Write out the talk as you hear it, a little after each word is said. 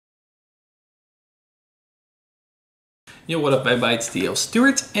Yo, what up everybody, it's DL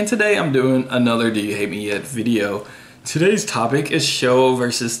Stewart, and today I'm doing another Do You Hate Me Yet video. Today's topic is show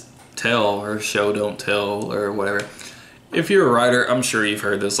versus tell, or show don't tell, or whatever. If you're a writer, I'm sure you've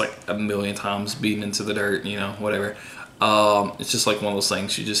heard this like a million times, beaten into the dirt, you know, whatever. It's just like one of those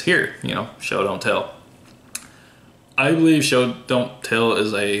things you just hear, you know, show don't tell. I believe show don't tell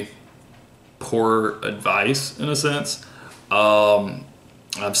is a poor advice in a sense.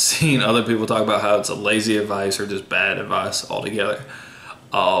 I've seen other people talk about how it's a lazy advice or just bad advice altogether.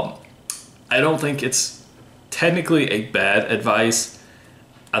 I don't think it's technically a bad advice.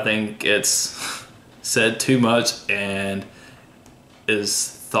 I think it's said too much and is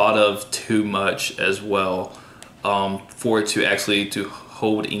thought of too much as well, for it to actually to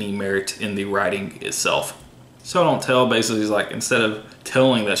hold any merit in the writing itself. So don't tell basically is like, instead of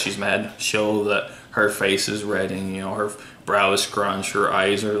telling that she's mad, show that her face is red and, you know, her brow is scrunched, her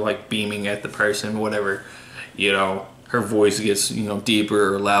eyes are like beaming at the person, whatever, you know, her voice gets, you know,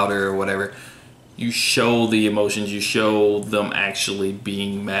 deeper or louder or whatever. You show the emotions, you show them actually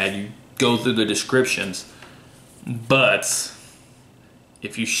being mad, you go through the descriptions. But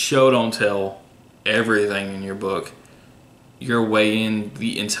if you show don't tell everything in your book, you're weighing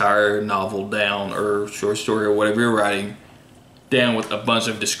the entire novel down, or short story or whatever you're writing down, with a bunch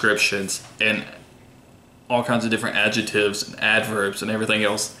of descriptions and all kinds of different adjectives and adverbs and everything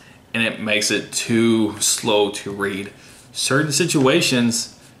else, and it makes it too slow to read. Certain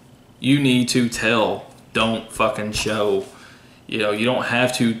situations you need to tell, don't fucking show. You know, you don't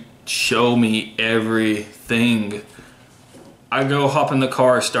have to show me everything. I go hop in the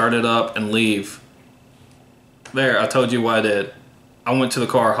car, start it up, and leave. There, I told you what I did. I went to the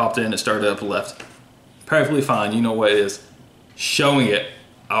car, hopped in, and started up and left. Perfectly fine, you know what it is. Showing it,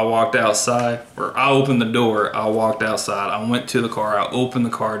 I walked outside, or I opened the door, I walked outside, I went to the car, I opened the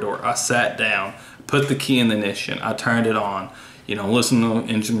car door, I sat down, put the key in the ignition, I turned it on, you know, listened to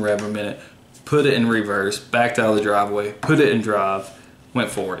the engine rev a minute, put it in reverse, backed out of the driveway, put it in drive, went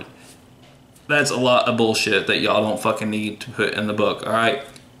forward. That's a lot of bullshit that y'all don't fucking need to put in the book, alright?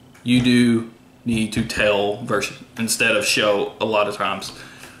 You do need to tell versus instead of show a lot of times.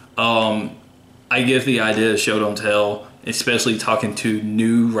 I get the idea of show don't tell, especially talking to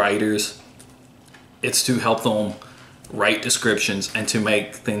new writers. It's to help them write descriptions and to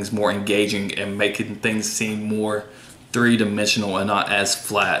make things more engaging and making things seem more three-dimensional and not as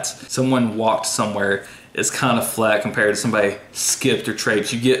flat. Someone walked somewhere is kind of flat compared to somebody skipped or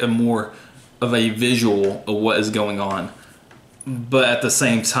traipsed. You get a more of a visual of what is going on, but at the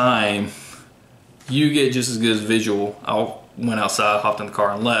same time you get just as good as visual. I went outside, hopped in the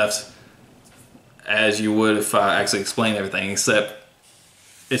car and left, as you would if I actually explained everything, except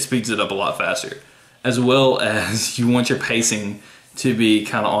it speeds it up a lot faster. As well as you want your pacing to be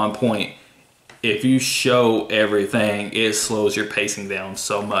kind of on point. If you show everything, it slows your pacing down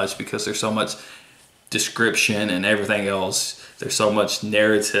so much because there's so much description and everything else. There's so much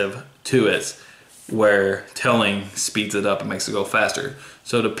narrative to it, where telling speeds it up and makes it go faster.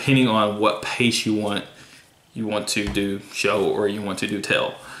 So depending on what pace you want to do show or you want to do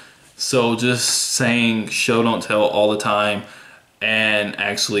tell. So just saying show don't tell all the time and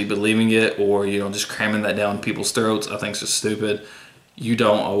actually believing it, or, you know, just cramming that down people's throats, I think is just stupid. You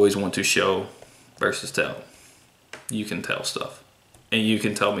don't always want to show versus tell. You can tell stuff, and you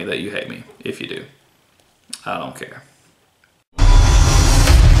can tell me that you hate me if you do. I don't care.